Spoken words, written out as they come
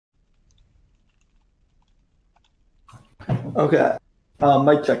Okay.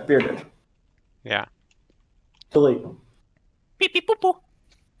 Mic check, bearded. Yeah. Delete. Beep beep boop boop.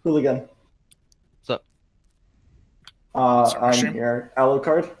 Hooligan. What's up? Start my I'm stream. here.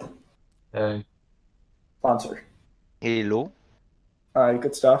 Alucard. Hey. Sponsor. Hello. All right,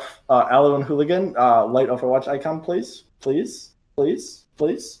 good stuff. Alu and Hooligan. Light Overwatch icon, please. Please. Please.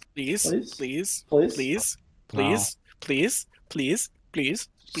 Please. Please, Please. please, Please. please, No. please, please, please, please,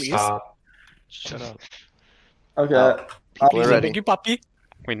 please. Stop. Shut up. Okay. People are Please, ready. beg you, puppy.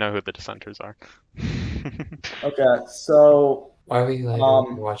 We know who the dissenters are. Okay. So, Why are we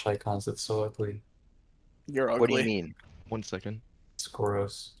letting watch icons? It's so ugly. You're ugly. What do you mean? 1 second. It's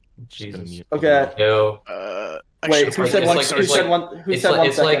gross. Just gonna Jesus. mute. okay. Yo. Wait, Actually, who said it's one? like- Who it's said like- one? Who It's said like 1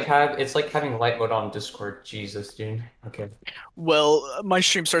 it's second? it's like having light mode on Discord. Jesus, dude. Okay. Well, my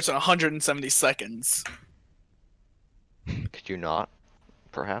stream starts in 170 seconds. Could you not?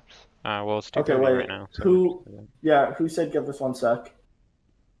 Perhaps? Well, it's Okay, 2:30 wait. right now. So Who? Yeah, who said give us 1 sec?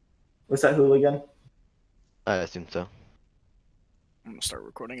 Was that Hooligan? I assume so. I'm gonna start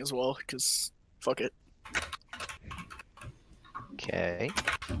recording as well, because fuck it. Okay.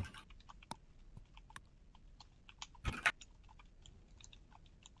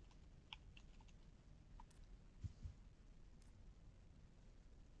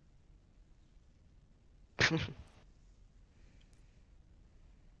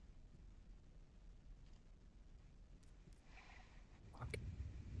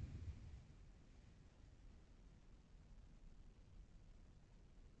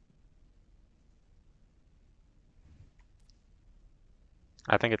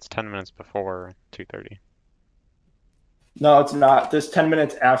 I think it's 10 minutes before 2:30. No, it's not. There's 10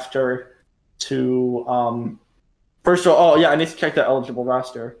 minutes after to first of all, oh yeah, I need to check the eligible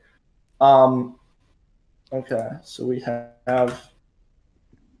roster. Okay, so we have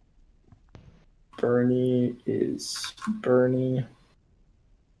Bernie is Bernie.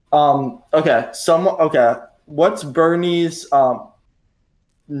 Okay. What's Bernie's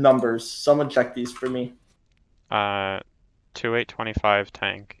numbers? Someone check these for me. 2825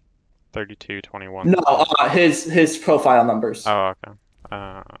 tank, 3221. No, his profile numbers. Oh, okay.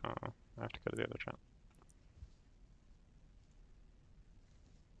 I have to go to the other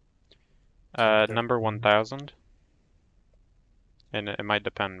chat. Number 1000. And it might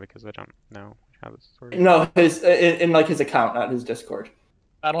depend because I don't know how this works. No, his in like his account, not his Discord.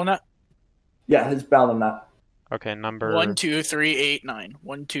 BattleNet. Yeah, his BattleNet. Okay, number 12389.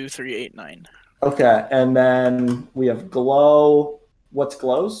 12389. Okay, and then we have Glow. What's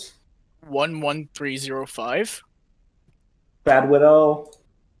Glow's? 11305. Bad Widow.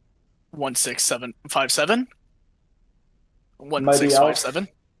 16757. Mighty Elf. 1657.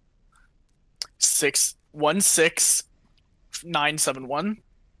 616971.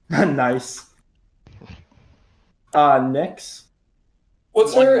 Nice. Nyx.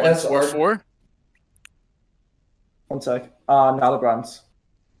 What's her SR? 1144. 1 sec. Not a bronze.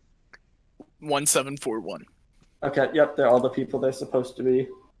 1741. Okay, yep, they're all the people they're supposed to be.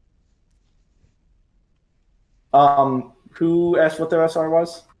 Who asked what their SR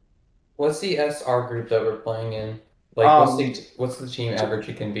was? What's the SR group that we're playing in? Like, what's the team average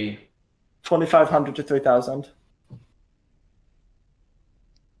it can be? 2,500 to 3,000.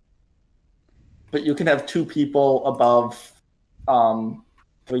 But you can have 2 people above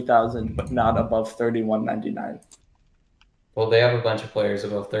 3,000, but not above 3,199. Well, they have a bunch of players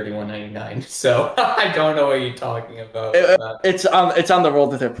above 3199, so I don't know what you're talking about. It's on the role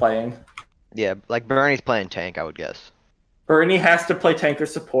that they're playing. Yeah, like Bernie's playing tank, I would guess. Bernie has to play tank or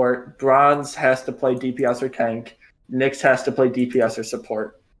support. Bronze has to play DPS or tank. Nyx has to play DPS or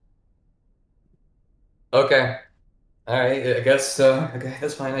support. Okay. Alright, I guess, okay,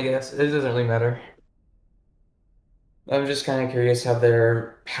 that's fine, I guess. It doesn't really matter. I'm just kind of curious how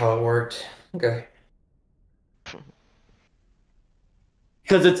it worked. Okay.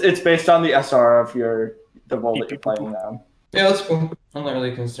 Because it's based on the SR of the role that you're playing now. Yeah, that's cool. I'm not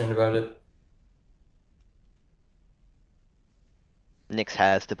really concerned about it. Nyx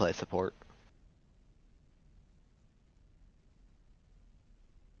has to play support.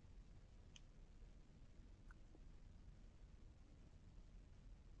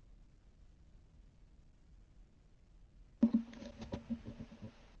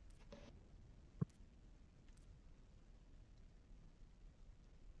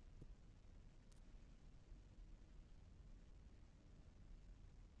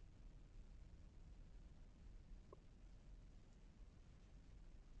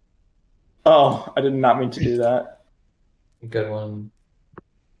 Oh, I did not mean to do that. Good one.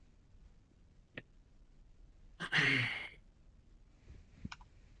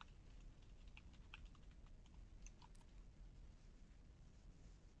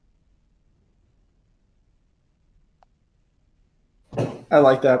 I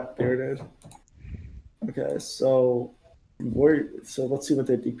like that, bearded. Okay, so let's see what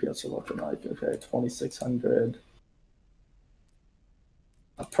the DPS are looking like. Okay, 2600.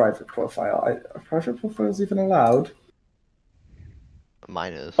 A private profile. A private profile is even allowed.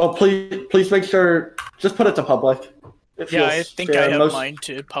 Mine is. Oh, please make sure. Just put it to public. It Yeah, I feels think fair. I have mine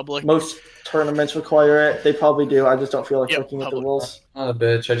to public. Most tournaments require it. They probably do. I just don't feel like Yep, looking at the public. rules. I'm not a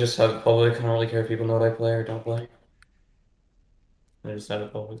bitch. I just have it public. I don't really care if people know what I play or don't play. I just have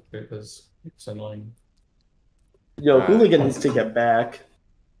it public because it's annoying. Yo, Hooligan needs to get back.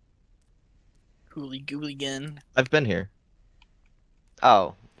 Hooligan. I've been here.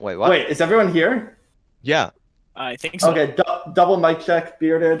 Oh, wait, what? Wait, is everyone here? Yeah. I think so. Okay, double mic check,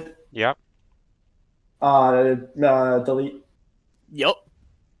 bearded. Yep. Delete. Yep.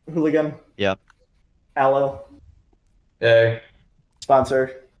 Hooligan. Yep. Aloe. Hey.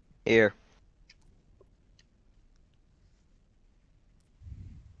 Sponsor. Here.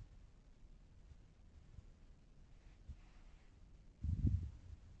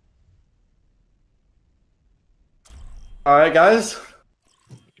 Alright, guys.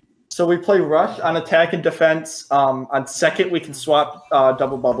 So we play rush on attack and defense. On second, we can swap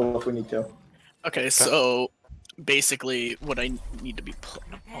double bubble if we need to. Okay, so basically, what I need to be.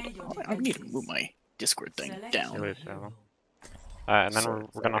 I need to move my Discord thing down. And then So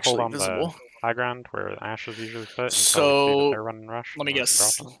we're gonna actually hold on visible. the high ground where the Ashes usually sit. Until So, we see that they're running rush. Let me and then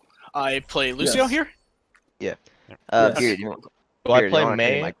guess. drop them. I play Lucio Yes. here? Beard, Yes. you, Do I Here, you play wanna turn your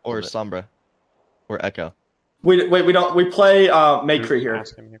May mic or a little Sombra? Or Echo? We don't. We play Maycree Who's here.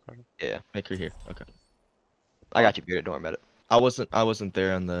 asking me a question? yeah, Make her here. Okay. I got you, Beard. Don't worry about it. I wasn't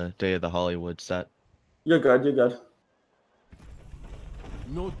there on the day of the Hollywood set. You're good. You're good.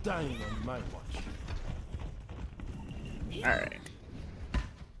 No dying on my watch. Alright.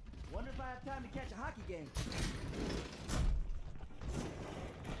 Wonder if I have time to catch a hockey game.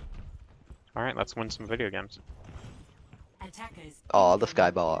 Alright, let's win some video games. Oh, the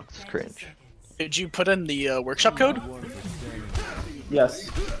skybox is cringe. Did you put in the workshop code? Yes.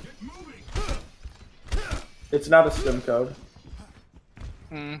 It's not a stim code.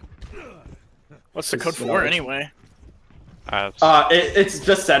 Hmm. What's the It's code for not. anyway? It's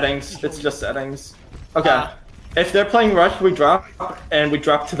just settings. It's just settings. Okay. If they're playing rush, we drop, and we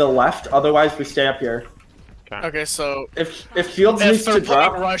drop to the left. Otherwise, we stay up here. Okay, so If Shields if needs they're to playing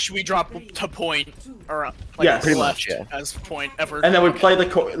drop, rush, we drop to point or like Yes. Pretty left much, yeah. as point ever. and then we play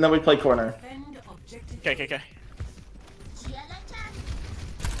and then we play corner. Okay.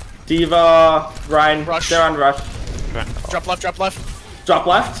 Diva, Ryan, Rush. they're on rush. Drop left, drop left. Drop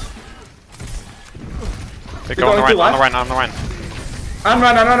left. They They're go on the going right, to left. on the right. I'm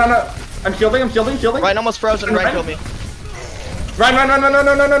I'm shielding. Ryan almost frozen. Ryan killed me. Run.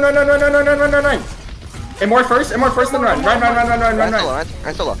 And more first than run. Run.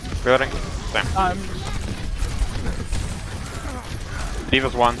 Ryan solo. Reloading. Same.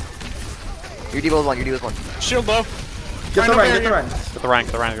 Diva's one. Your Devo's one. Shield low. Get the run. Get the rank.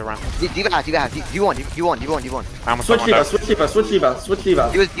 Diva half. You won. I almost Switch got Diva, one switch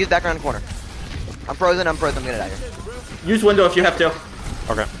Diva. Use background corner. I'm frozen. I'm gonna die here. Use window if you have to.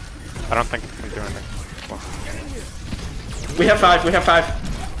 Okay. I don't think we can do anything. Well, We have five.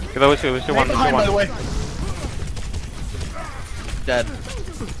 let's do one. Behind, by the way. Dead.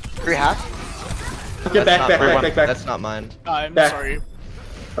 3 half. Get That's not mine. back. That's not mine. I'm Back. sorry.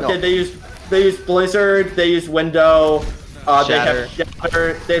 Okay, they use Blizzard, they use window, Shatter.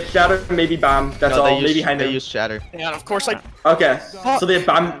 they have shatter, maybe bomb. That's all. Maybe high They noon. use Shatter. And of course I. Okay, so they have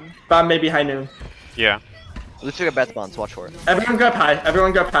bomb, maybe high noon. Yeah. Let's take a bet spawns. Watch for it. Everyone grab high.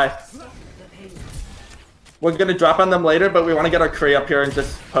 We're gonna drop on them later, but we want to get our Kree up here and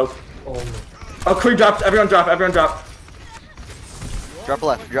just poke. Oh, Kree dropped. Everyone drop. Drop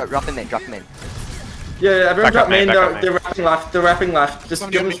left. Drop the main. Yeah, everyone Back drop up main, main. back up They're wrapping left. Just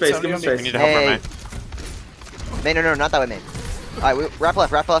Somebody give them on space. main, Give them somebody on We need space. to help our Hey. mate. No, not that way, main. Alright, we wrap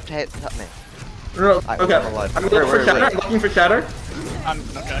left to hit top main. No, Alright, okay. we're alive. I'm looking for shatter. I'm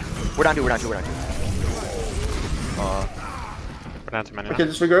okay. We're down two. We're down to many now. Okay,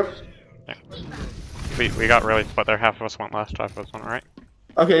 just regroup. Yeah. We got really split there. Half of us went left, half of us went right.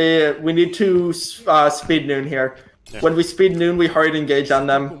 Okay, yeah, we need to speed noon here. Yeah. When we speed noon, we hard engage on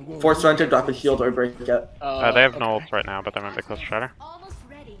them. Force run to drop a shield or break it. They have no okay. ults right now, but they might be close to shatter.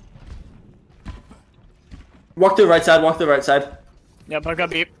 Walk to the right side. Yep, I've got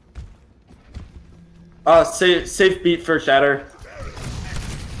beat. Save beat for shatter.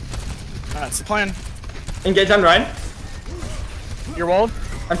 That's the plan. Engage on Ryan. You're walled.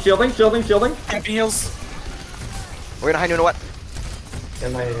 I'm shielding. Camping heals. We're gonna high noon or what?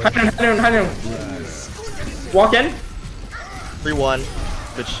 High noon. Walk in.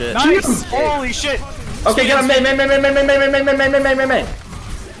 3-1. Good shit. Nice! Holy shit! Okay, get him, main. May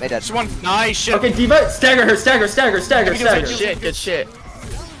dead. Just one. Nice shit. Okay, D.Va, stagger her, stagger. Shit, good shit.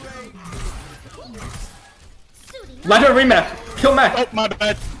 Let her remap. Kill Mac. Oh, my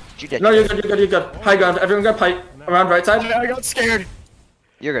bad. You did. No, you're good. High ground. Everyone got pipe. Around right side. I got scared.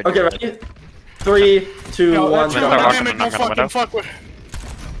 You're good. Okay, ready? 3, 2, 1, that's go. no Start damage, walking, no I'm gonna fucking window. fuck with.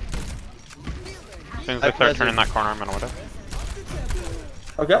 As soon as they start turning that corner, I'm gonna window.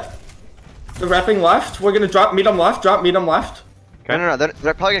 Okay. They're wrapping left. We're gonna drop meet them left. Okay. No.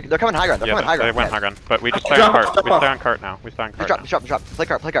 They're probably they're coming high ground. They're Yeah, coming high they ground. went Yeah. high ground, but we just Okay, stay on drop cart. off, We drop stay off. on cart now. We stay on cart. Just drop. Play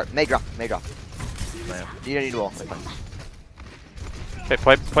cart. May drop. You don't need wall. Okay,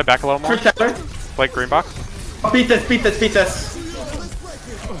 play back a little more. First shatter. Play green box. Oh, beat this.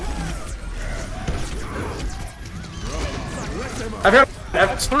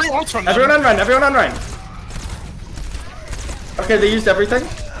 That's 3 ults from them. Everyone on run. Okay, they used everything.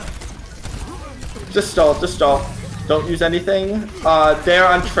 Just stall. Don't use anything. They're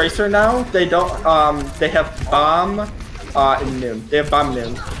on Tracer now. They don't, they have bomb, in noon. They have bomb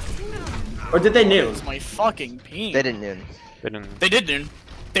noon. Or did they noon? That's my fucking ping. They didn't noon. They did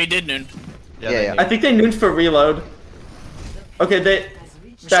noon. Yeah. I think they nooned for reload. Okay, they,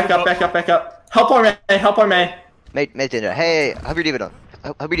 back up. Help our May. Mate did it. Hey, help your D.Va down.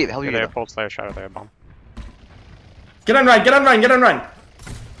 Help your Yeah, D.Va. they have full slayer shadow. They have bomb. Get on run.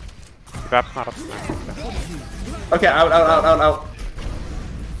 Vap's not up. Okay, out.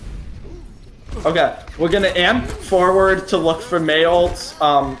 Okay, we're gonna amp forward to look for May ults.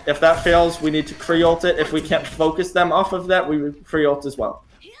 If that fails, we need to pre-ult it. If we can't focus them off of that, we pre-ult as well.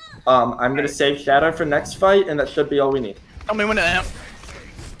 I'm gonna save Shadow for next fight, and that should be all we need. Tell me when to amp.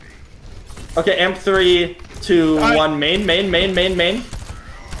 Okay, amp 3, 2, 1, main.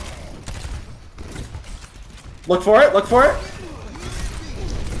 Look for it.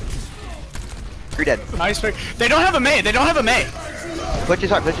 You're dead. Nice pick. They don't have a May. Push his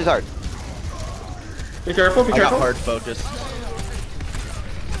hard. Be careful. I got hard focus.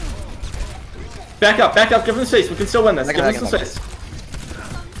 Back up. Give them space. We can still win this. I Give can- them I some can- space.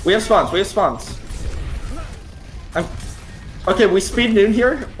 We have spawns. Okay, we speed noon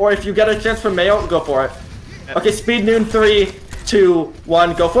here, or if you get a chance for Mayo, go for it. Okay, speed noon. 3, 2,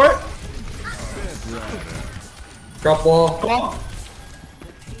 1, go for it. Drop wall.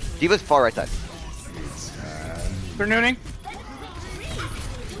 D.Va's far right side. They're nooning.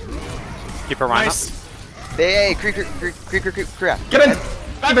 Keep her line up. Nice. Hey, creep. Get in.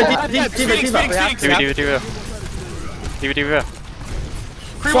 D.Va.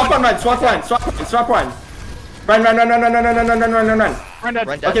 Swap line. Run. Run dead.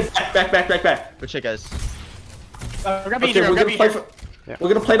 Run down. Okay, back. Good shit, guys. Okay, we're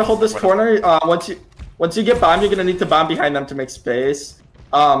gonna play to hold this corner. Once you get bomb, you're gonna need to bomb behind them to make space.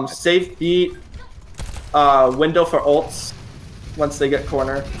 Save beat. Window for ults. Once they get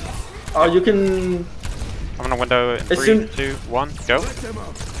corner. You can. I'm gonna window in 3, 2, 1, go.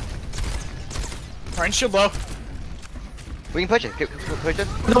 Alright, shield low. We can push it. Push it.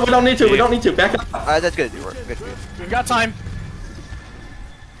 No, we don't need to. Back up. That's good. Good. We've got time.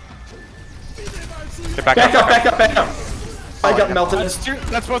 Get back up. I got melted.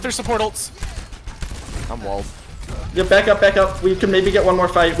 That's both their support ults. I'm walled. Yeah, back up. We can maybe get one more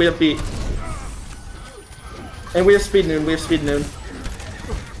fight. We have beat. And we have speed noon.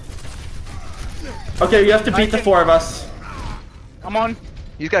 Okay, you have to beat the 4 of us. I'm on.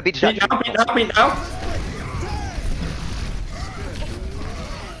 You just gotta beat the shot. Beat now.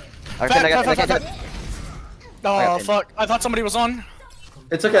 I can't. Oh, fuck. I thought somebody was on.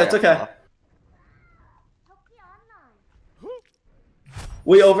 It's okay.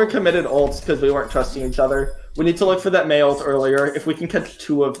 We overcommitted ults because we weren't trusting each other. We need to look for that May ult earlier. If we can catch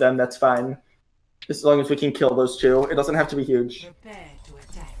 2 of them, that's fine. As long as we can kill those 2. It doesn't have to be huge.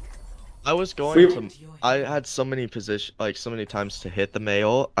 I was going to. I had so many so many times to hit the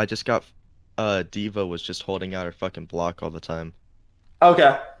male. I just got. D.Va was just holding out her fucking block all the time.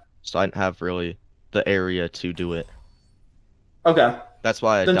 Okay. So I didn't have really the area to do it. Okay. That's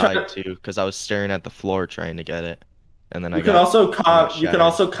why I Then died too, because I was staring at the floor trying to get it, and then You can also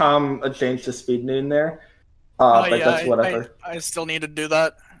calm a change to speed noon there. But that's whatever. I still need to do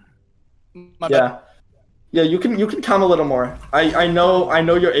that. My Yeah. bad. Yeah, you can calm a little more. I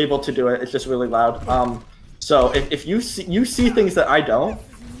know you're able to do it. It's just really loud. So if you see things that I don't,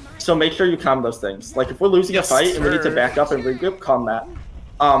 so make sure you calm those things. Like if we're losing a fight and we need to back up and regroup, calm that.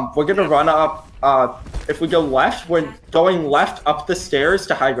 We're gonna run up. If we go left, we're going left up the stairs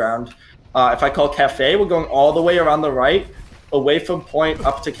to high ground. If I call cafe, we're going all the way around the right, away from point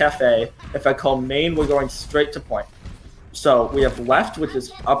up to cafe. If I call main, we're going straight to point. So we have left, which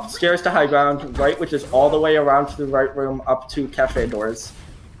is upstairs to high ground, right, which is all the way around to the right room up to cafe doors.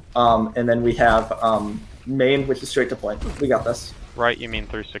 And then we have main, which is straight to point. We got this. Right, you mean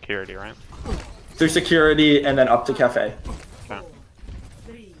through security, right? Through security and then up to cafe. Okay.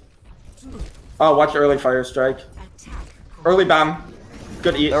 Oh, watch early fire strike. Early bomb.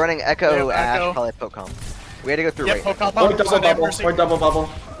 Good eat. They're running Echo, Yeah, Ash, Echo. probably poke comp. We had to go through Yep, right. poke now. up, Or poke, double so they have bubble. mercy. Or double bubble.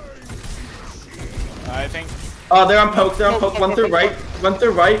 I think. Oh, they're on poke. They're on poke. Run through right. Run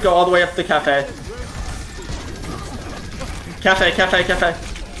through right. Go all the way up to cafe. Cafe. You're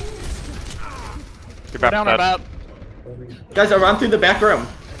Go back down to or that. bad. Guys, I run through the back room.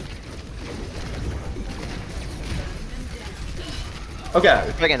 Okay.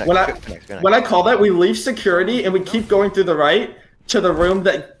 When I call that, we leave security and we keep going through the right to the room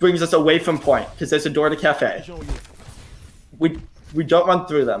that brings us away from point, because there's a door to cafe. We don't run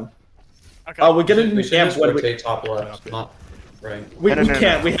through them. Okay. Oh, we're getting We should amp just when we rotate top left, not right. we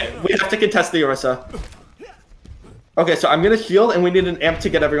can't. We have to contest the Orisa. Okay, so I'm gonna heal and we need an amp to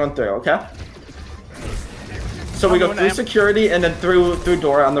get everyone through. Okay. So we go through security and then through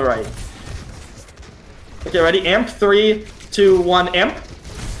door on the right. Okay, ready? Amp. 3, 2, 1. Amp.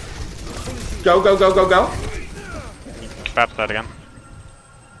 Go. Perhaps that again.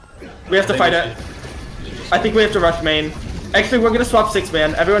 We have to fight it. I think we have to rush main. Actually, we're gonna swap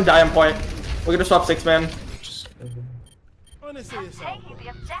 6-man. Everyone die on point. We're gonna swap 6-man.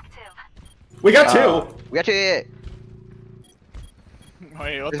 We got 2. We got you. Yeah.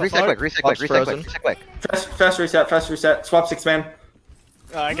 Wait, what the Reset fuck? quick. Fast reset. Swap 6-man.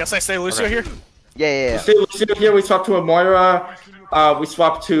 I guess I say Lucio here. Yeah. See Lucio here. We swap to a Moira. We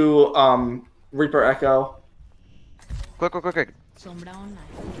swap to Reaper Echo. Quick. Sombra online.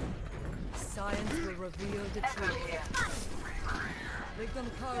 Science will reveal the truth. Victim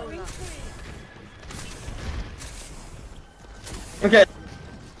Carola. Okay.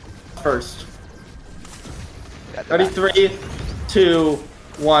 First. Ready? 3, 2,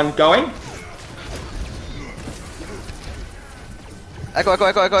 1. Going. Echo.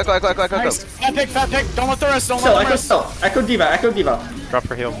 Nice. Fat pick. Don't let the rest. Don't let the rest. Still. Echo Diva. Drop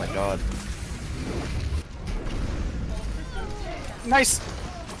for heal. Oh my god. Nice.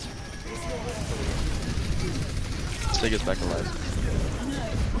 Sig is back alive.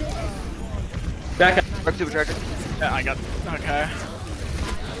 Back up. Rep supercharger. Yeah, I got. Okay.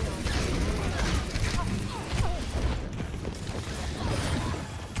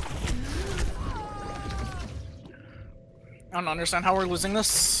 I don't understand how we're losing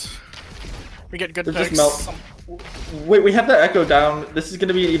this. We get good They're picks. just Wait, we have the Echo down. This is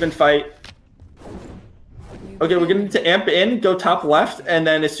gonna be an even fight. Okay, we're gonna need to amp in, go top left, and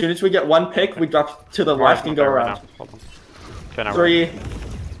then as soon as we get one pick, we drop to the left and go around. Okay, now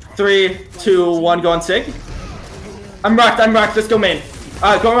 3, 2, 1, go on Sig. I'm rocked. Let's go main.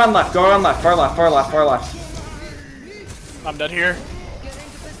 Go around left. Far left. I'm dead here.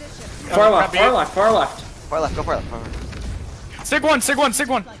 Far left. Go far left. Sig one.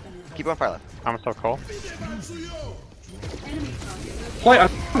 Keep on far left. I'm so cool. Play. I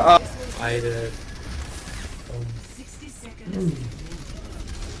did.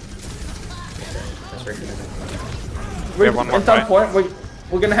 That's right. We have one more It's on fight. point.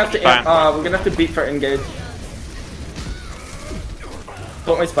 We're gonna have to Fine. we're gonna have to beat for engage.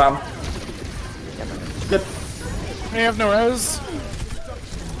 Don't waste bomb. Good. We have no res.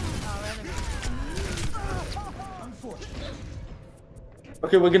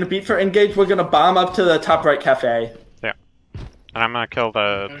 Okay, we're gonna beat for engage. We're gonna bomb up to the top right cafe. Yeah. And I'm gonna kill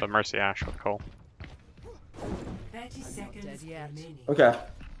the Mercy Ash with Cole. 30 seconds remaining. Okay.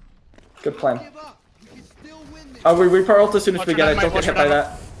 Good plan. We Reaper ult as soon as we get it. Don't get hit by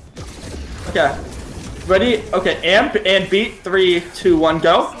that. Okay. Ready? Okay, amp and beat. 3, 2, 1,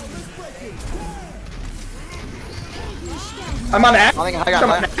 go. I'm on Ash. One.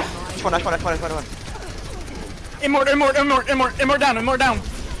 Immort down.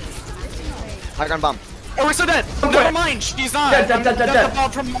 High ground bomb. Oh, we're so dead. Never mind. She's not. Dead. Got the ball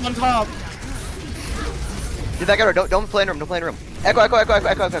from on top. Did that get her? Don't play in room. Echo.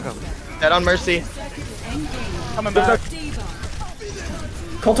 Dead on Mercy. Coming back.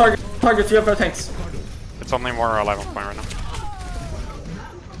 Cold targets. You have no tanks. It's only more alive on point right now.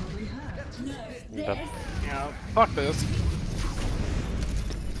 Dead. Yeah. Fuck this.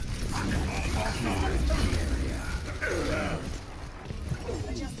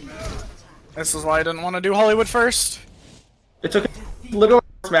 This is why I didn't want to do Hollywood first. It took a little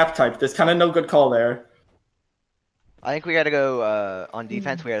map type. There's kind of no good call there. I think we gotta go on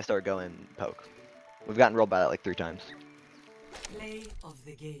defense. We gotta start going poke. We've gotten rolled by that like 3 times. Play of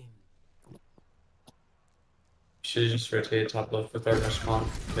the game. should just rotate top left with our respawn.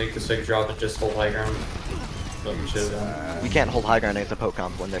 Make the sig drop and just hold high ground. But we should. We can't hold high ground against a poke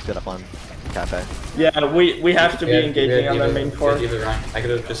comp when they're set up on cafe. Yeah, we have to be engaging on their main core. I could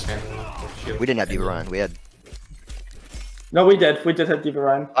have just spammed them with shield. We didn't have D.Va Ryan. We had. No, we did. We did have D.Va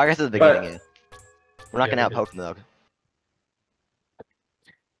Ryan. I guess at the beginning, yeah. We're not gonna out poke them though.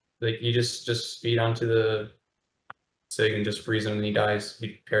 Like you just speed onto the sig and just freeze him and he dies.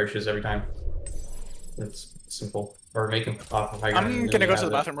 He perishes every time. That's simple. Or make him pop high ground. I'm gonna go to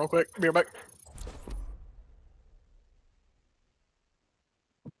the bathroom real quick. Be right back.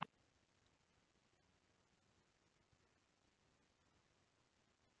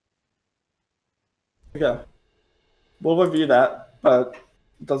 Okay. We'll review that, but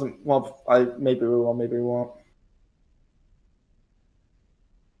it doesn't. Well, maybe we will, maybe we won't.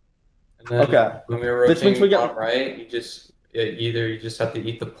 And then Okay. When we were rotating top right, you just have to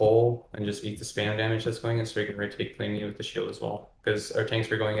eat the pole and just eat the spam damage that's going in, so we can rotate cleanly with the shield as well. Because our tanks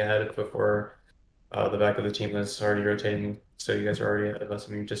were going ahead before the back of the team was already rotating, so you guys are already ahead of us,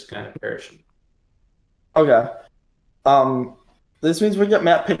 and we just kind of perished. Okay. This means we get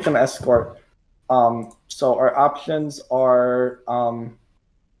map pick and escort. So our options are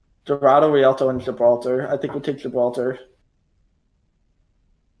Dorado, Rialto, and Gibraltar. I think we'll take Gibraltar.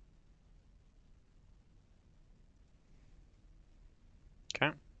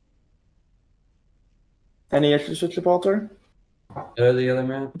 Okay. Any issues with Gibraltar? What are the other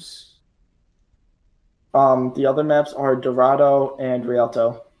maps? The other maps are Dorado and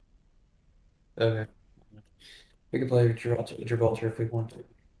Rialto. Okay. We can play Gibraltar if we want to. What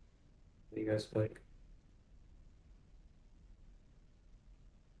do you guys like?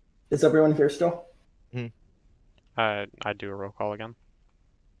 Is everyone here still? I do a roll call again.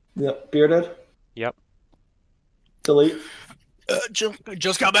 Yep. Bearded? Yep. Delete?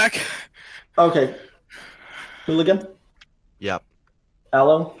 Just got back. Okay. Hooligan? Yep.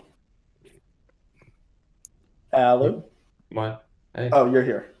 Aloe? Aloe? What? Hey. Oh, you're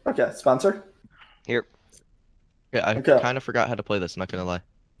here. Okay. Sponsor? Here. Yeah, I Okay. kind of forgot how to play this, not gonna lie.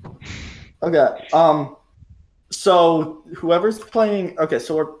 Okay. So whoever's playing, okay,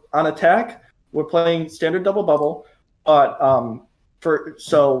 so we're on attack. We're playing standard double bubble, but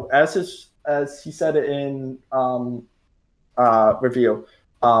as he said in review,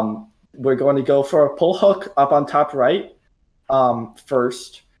 we're going to go for a pull hook up on top right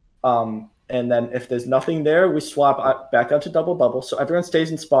first, and then if there's nothing there, we swap back out to double bubble. So everyone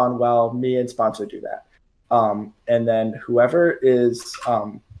stays in spawn while me and sponsor do that, and then whoever is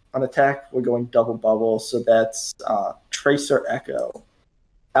on attack, we're going double bubble. So that's Tracer Echo.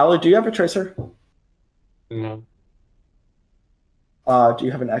 Ali, do you have a Tracer? No. Do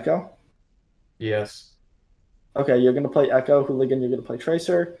you have an Echo? Yes. Okay, you're gonna play Echo. Hooligan, you're gonna play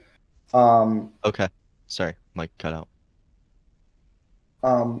Tracer. Okay. Sorry, mic cut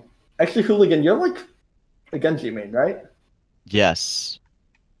out. Actually, Hooligan, you're like a Genji main, right? Yes.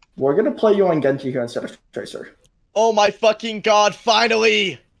 We're gonna play you on Genji here instead of Tracer. Oh my fucking god,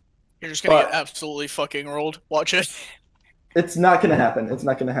 finally! You're just gonna get absolutely fucking rolled. Watch it. It's not gonna happen. It's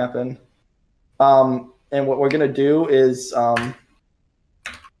not gonna happen. And what we're gonna do is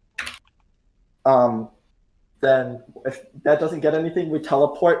then if that doesn't get anything, we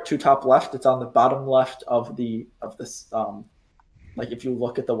teleport to top left. It's on the bottom left of this like if you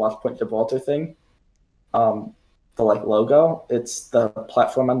look at the Watchpoint Gibraltar thing, the like logo, it's the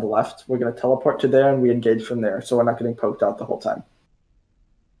platform on the left. We're gonna teleport to there and we engage from there, so we're not getting poked out the whole time.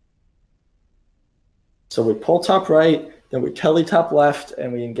 So we pull top right, then we telly top left,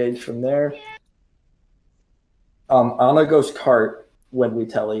 and we engage from there. Ana goes cart when we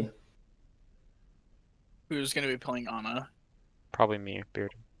telly. Who's gonna be playing Ana? Probably me,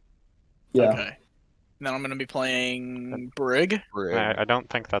 Beard. Yeah. Okay. And then I'm gonna be playing Brig. I don't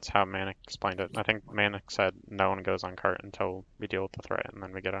think that's how Manic explained it. I think Manic said no one goes on cart until we deal with the threat, and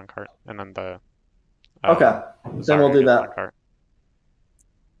then we get on cart, and then the Okay, then we'll do that.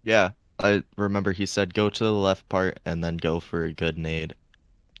 Yeah, I remember he said go to the left part and then go for a good nade.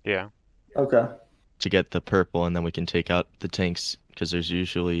 Yeah. Okay. To get the purple, and then we can take out the tanks, because there's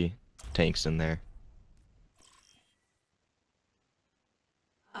usually tanks in there.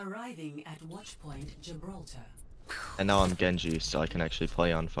 Arriving at Watchpoint Gibraltar. And now I'm Genji, so I can actually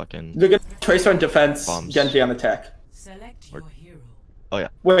play on fucking... You're gonna Tracer on defense, bombs. Genji on attack. Select your hero. Oh yeah.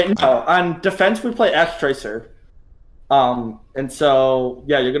 Wait, no. On defense, we play Ash Tracer. And so,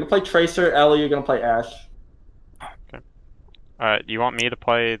 yeah, you're gonna play Tracer, Ellie, you're gonna play Ash. Okay. You want me to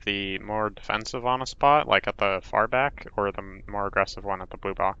play the more defensive on a spot, like at the far back, or the more aggressive one at the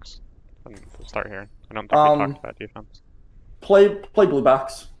blue box? And we'll start here. I don't think we talked about defense. Play blue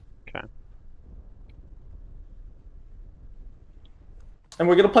box. Okay. And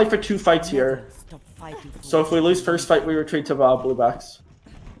we're gonna play for 2 fights here. Stop fighting for So if we lose first fight, we retreat to blue box.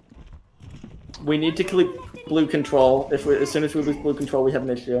 We need to keep blue control. As soon as we lose blue control, we have an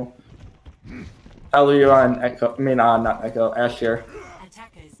issue. Ellie, you're on Echo. I mean, not Echo. Ash here.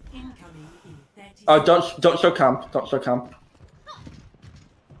 attackers incoming in 30 Oh, don't show comp. Don't show comp.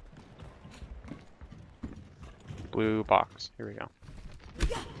 Blue box. Here we go.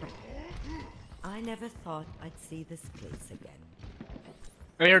 I never thought I'd see this place again.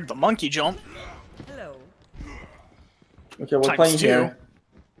 I heard the monkey jump. Hello. Okay, we're Times playing 2. here.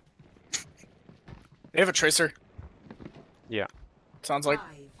 They have a tracer. Yeah. Sounds like. 5,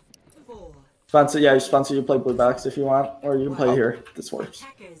 4. Sponsor, yeah, sponsor. You play blue box if you want, or you can play here. This works.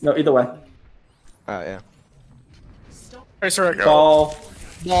 Attackers. No, either way. Alright, yeah. Stop. Tracer, go. Ball.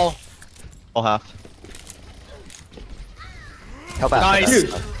 Ball. All half. Help out. Nice.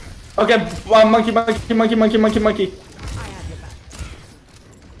 Dude. Okay, monkey. I have your back.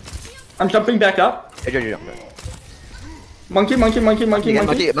 I'm jumping back up. Hey, Joe. Monkey. Monkey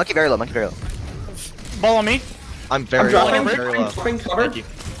very low. Monkey very low. Ball on me. I'm I'm very low. dropping. I'm very low. Dropping cover. Thank you.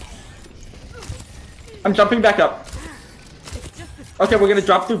 I'm jumping back up. Okay, we're gonna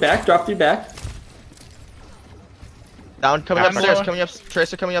drop through back. Down, coming I'm upstairs, low. coming up.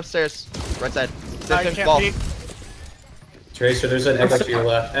 Tracer coming upstairs. Right side. I Same can't ball. beat. Tracer, there's an echo to your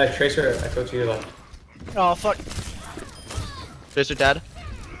left. Tracer, echo to your left. Oh, fuck. Tracer dead.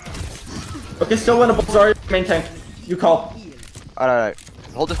 Okay, still winnable. Sorry, main tank. You call. Alright.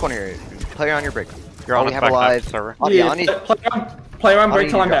 Hold this corner here. Play on your break. You're All on we the have back alive. server. On these. Play around break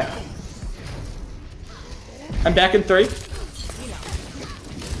I'll till I'm need you. back. I'm back in 3.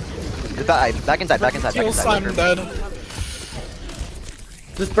 Back inside. Heal Simon dead.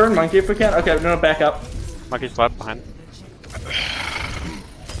 Just burn monkey if we can. Okay, no, back up. Monkey's left behind.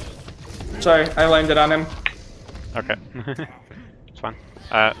 Sorry, I landed on him. Okay. It's fine.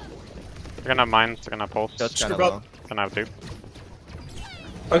 They're gonna mine, they're gonna pulse. That's kind of Screw up. low. Gonna have dupe.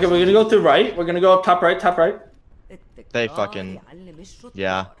 Okay, we're gonna go through right. We're gonna go up top right. They fucking.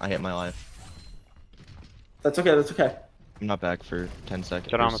 Yeah, I hate my life. That's okay. I'm not back for 10 seconds.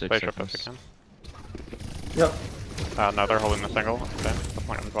 Get or on the 6 spaceship if seconds. you can. Yep. No, they're holding the single. Okay, the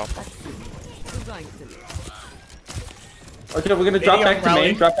point as well. Okay, we're gonna drop Idiot back to rally.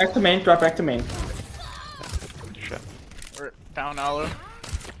 main. Drop back to main. Shit. We're down Aloe.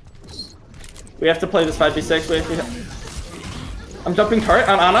 We have to play this 5v6. I'm jumping turret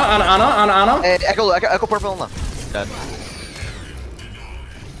on Ana. Hey, Echo purple on left. Dead.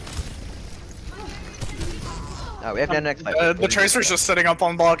 Alright, we have to end next fight. The tracer's just sitting up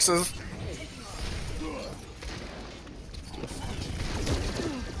on boxes.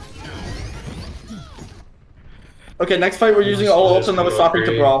 Okay, next fight we're using all ults and then we're swapping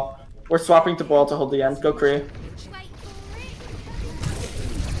to brawl. We're swapping to brawl to hold the end. Go Kree.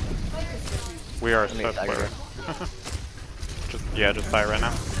 We are Let me so stagger. clear. Just die right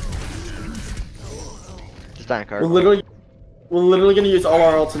now. Just dying card. We're literally gonna use all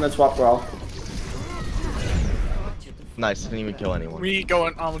our ults and then swap brawl. Nice, didn't even kill anyone. We go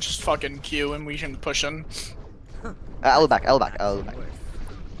in, I'll just fucking queue and we can push in. Aloe back. I have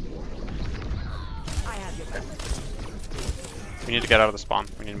your back. We need to get out of the spawn.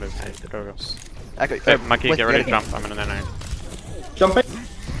 We need to move. Go. Echo. Hey, Monkey, wait, get ready to yeah. jump. I'm in an iron. Jumping.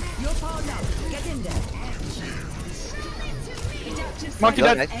 You're powered up. Get in there. Monkey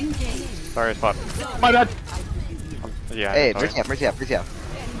Go, dead. nice. Sorry, spot. My bad. Yeah. Hey, sorry. Mercy out.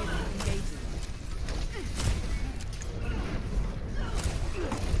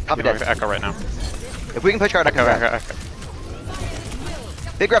 Copy Give me dead. Echo right now. If we can push hard, I Echo, can Echo, grab. Echo.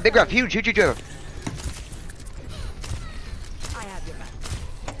 Big grab. Huge. I have your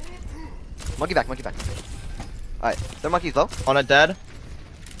back. Monkey back. Alright, their monkey's low. On a dead.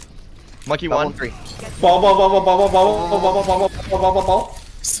 Monkey Ball one. 3. Ball.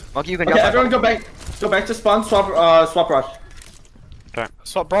 Monkey, you can Okay, jump. everyone go back. Go back to spawn. Swap rush. Okay.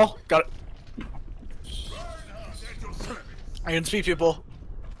 Swap brawl. Got it. I can speak people.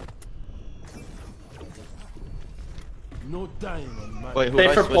 No dying on my Wait, who Stay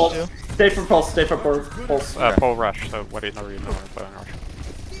do I for switch pulse. to? Stay for pulse. Full rush, so whatever you know we're playing rush.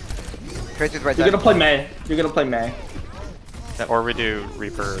 Tracer's right You're side. gonna play May. Or we do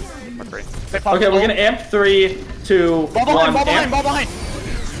Reaper McCree. They pop Okay, the we're ball. gonna amp 3, 2, 1. Ball behind. Amp.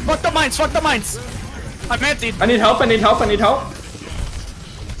 Fuck the mines. I'm empty. I need help.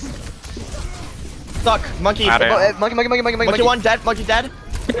 Suck. Monkey. Outta here. Monkey. One dead. Monkey dead.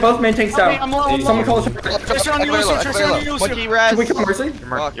 Both main tanks down. I'm low. Someone call us. Tracer on you, Tracer on you. Monkey res. Can we kill Mercy?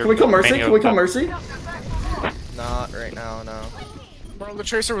 Fuck. Can we kill Mercy? Not right now, no. Bro, the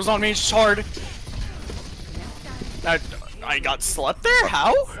tracer was on me just hard. I I got slept there?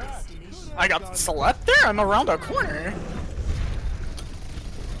 How? I got slept there? I'm around a corner.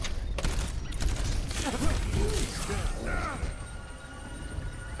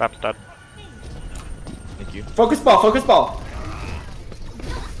 Bap's dead. Thank you. Focus ball, focus ball.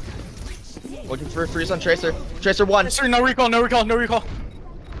 Looking for a freeze on Tracer. Tracer 1. Tracer, no recall, no recall, no recall.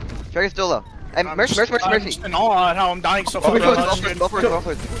 Tracer's still low. Hey, Mercy. I'm in awe at how I'm dying so Go fast. for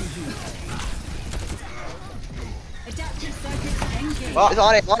it. Oh, it's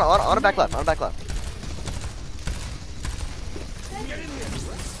on a back left, On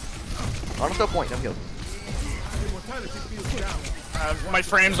a still point, no heal. My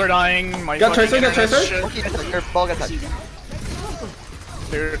frames are dying. My Got Tracer, got Tracer. shit. Your ball got touched.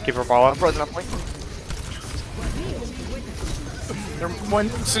 Dude, keep her ball I'm up. frozen up point.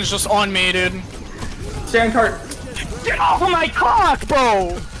 Winston's just on me, dude. Stand cart. Get off of my cock,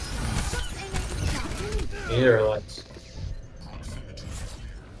 bro! Neither relax.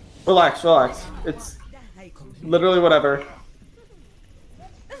 Relax. It's literally whatever.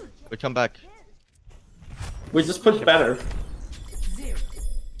 We come back. We just pushed better. 0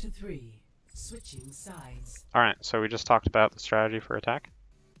 to 3. Switching sides. Alright, so we just talked about the strategy for attack.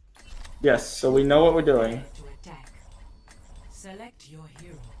 Yes, so we know what we're doing. To attack. Select your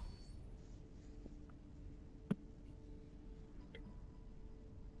hero.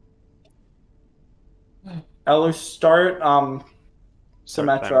 Elu, start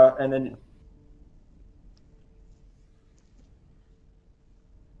Symmetra and then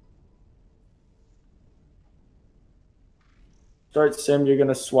start Sim, you're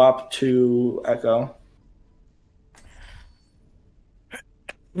gonna swap to Echo.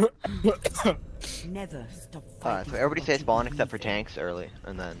 Never stop Alright, so everybody stay spawn except for tanks early,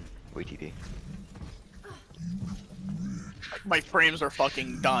 and then we TP. My frames are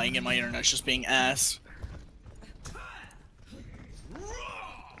fucking dying and my internet's just being ass.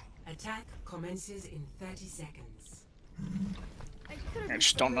 Attack commences in 30 seconds. I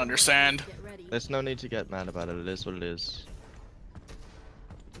just don't understand. There's no need to get mad about it. It is what it is.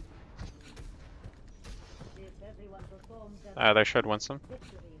 They showed Winston.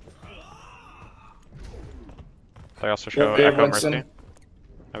 They also show Yeah, Echo Winston. Mercy.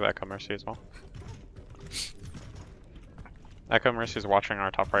 I have Echo Mercy as well. Echo Mercy is watching our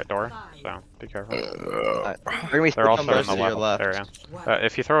top right door, so be careful. They're also in the Mercy, left area.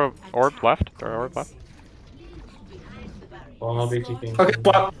 If you throw orb left, throw orb left. Well, I'll be TPing. Okay,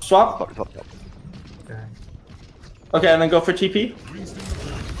 swap. Okay. Okay, and then go for TP.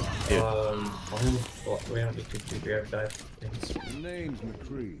 Well, we don't need TP. We have dive things. Name's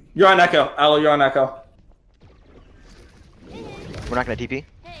McCree. You're on Echo. Elu, you're on Echo. We're not gonna TP.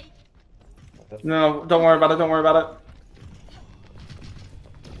 No, don't worry about it.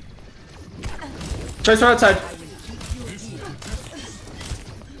 Tracer outside.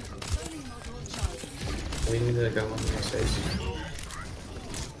 We need to go on your space.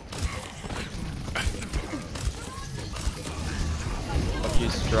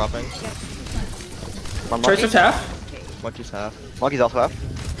 Monkey's dropping. Tracer's half. Monkey's half. Monkey's also half.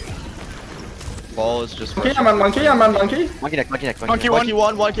 Ball is just. Okay, I'm on monkey. Monkey neck. Monkey Monkey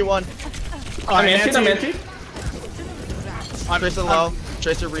one. I'm anti. Tracer low.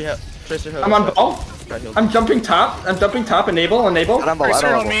 Tracer rehab. Tracer hook. I'm on ball. I'm jumping top. Enable. I don't know.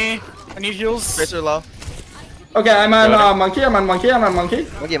 Tracer on me. I need heals. Tracer low. Okay, I'm on monkey. Monkey.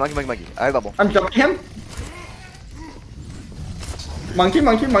 Monkey. I have bubble. I'm jumping him. Monkey.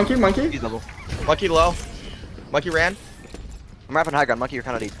 He's bubble. Monkey low. Monkey ran. I'm wrapping high ground. Monkey, you're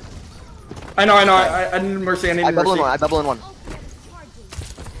kind of deep. I know. I need mercy. I bubble in one.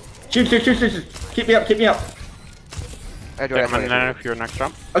 Shoot. Keep me up. Okay, I'm gonna nano for your next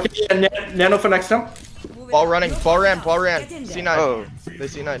jump. Okay, yeah, nano for next jump. Ball ran. C9. Oh. They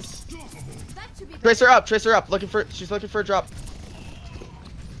C9. Tracer up. She's looking for a drop.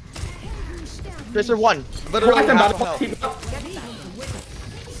 Tracer 1. Literally half a health.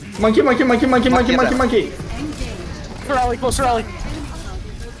 Monkey. Close rally.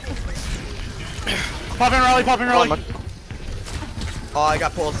 Popping rally. Oh, I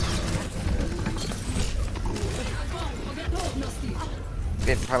got pulled.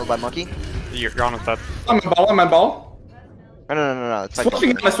 Getting primed by monkey. You're on his dead. I'm on ball. No. It's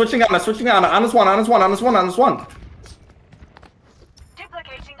Switching on. On his one.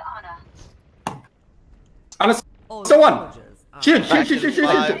 Duplicating honor. On his so one. Shoot.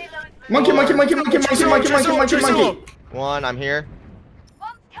 Monkey. One, I'm here.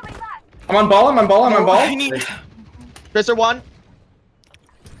 I'm on ball. I need... Tracer 1.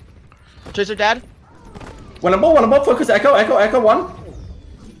 Tracer dead. When I'm ball, focus Echo 1.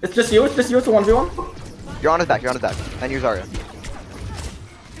 It's just you, it's a 1v1. You're on his back. You're on his back. And use Zarya.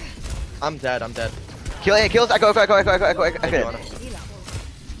 I'm dead. I'm dead. Kill it. Kills. Echo. Echo.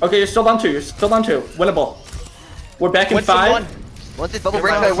 Okay, you're still down 2. You're still down 2. Winnable. We're back in Winston 5. won. Once this bubble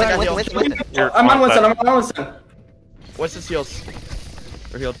breaks, Winston. I'm on Winston. I'm on Winston. Winston's heals.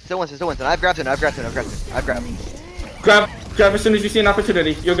 We're healed. Still Winston. I've grabbed him. Grab as soon as you see an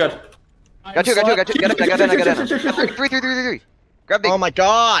opportunity. You're good. Got you. Get in. 3. Grab big. Oh my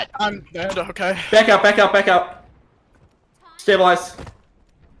god. I'm dead. Okay. Back out. Stabilize.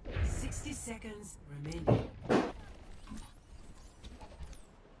 60 seconds remaining.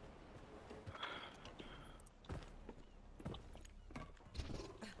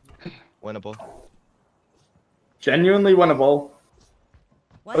 Winnable. Genuinely winnable.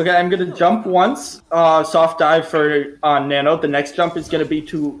 Okay, I'm gonna jump once. Soft dive for Nano. The next jump is gonna be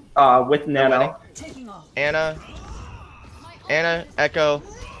to with Nano. Anna, Echo,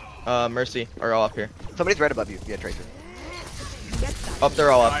 Mercy are all up here. Somebody's right above you. Yeah, Tracer. Up,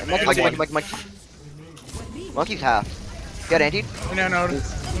 they're all up. Monkey. Monkey's half. Get anti. No. I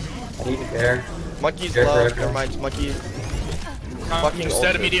need to care. Monkey's Care for low. Echo. Never mind. Monkey. Fucking Just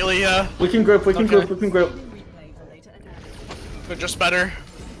dead ulted. immediately. We can group. But just better.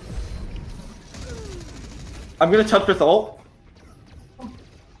 I'm gonna touch with ult.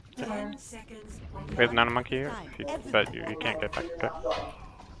 10 seconds. We have nano monkey here, but you can't get back. Okay.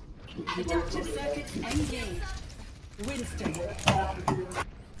 Deductive circuits engaged. Winston.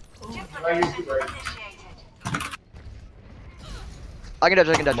 I can dodge.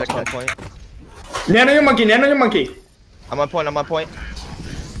 Almost on point. Nano your monkey. I'm on point.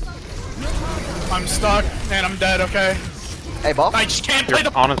 I'm stuck and I'm dead. Okay. Hey, ball. I just can't play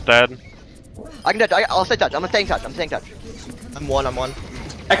You're the. on is dead. I can dodge. I'll stay touch. I'm staying touch. I'm one.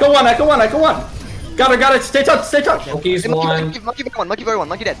 Echo one. Got it. Stay touch. Monkey's Hey, one. Monkey very one.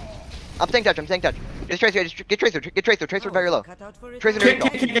 Monkey dead. I'm staying touch. Get Tracer. Tracer very low. Cut out for it. Tracer.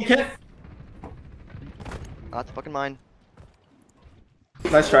 Kick. That's fucking mine.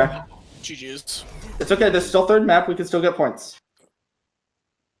 Nice try. GG's. It's okay. There's still third map. We can still get points.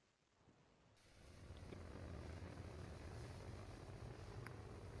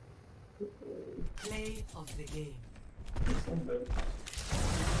 Play of the game.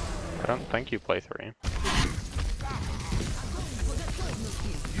 I don't think you play 3.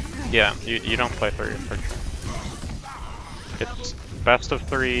 Yeah, you don't play 3 for sure. It's best of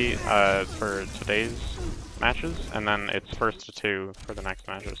 3 for today's matches, and then it's first to 2 for the next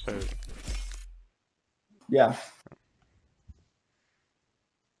matches. So Yeah.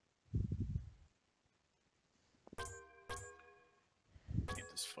 Hate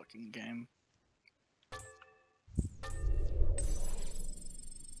this fucking game.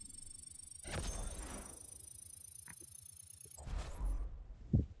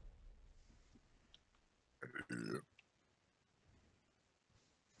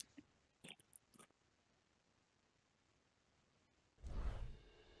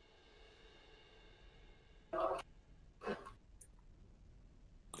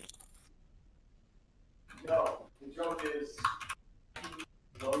 No, the joke is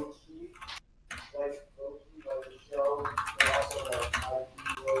low key, like the show, but also like high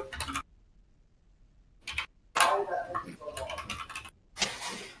key, low key. Why did that take so long?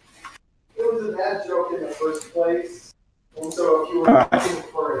 It was a bad joke in the first place. Also, if you were looking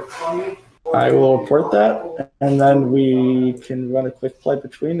for a funny, I will report that, and then we can run a quick play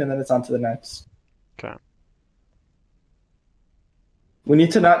between, and then it's on to the next. okay. We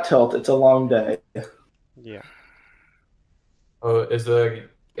need to not tilt. It's a long day. Yeah. Oh, is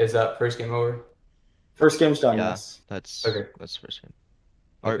that first game over? First game's done. Yeah, Yes. that's Okay. first game.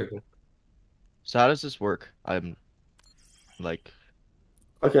 Okay, cool. So how does this work? I'm like,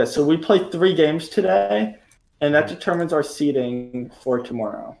 Okay, so we play 3 games today, and that determines our seeding for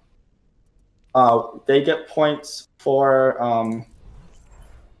tomorrow. They get points for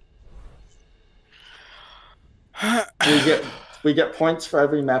we get points for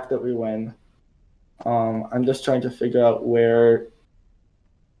every map that we win. I'm just trying to figure out where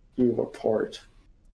you report.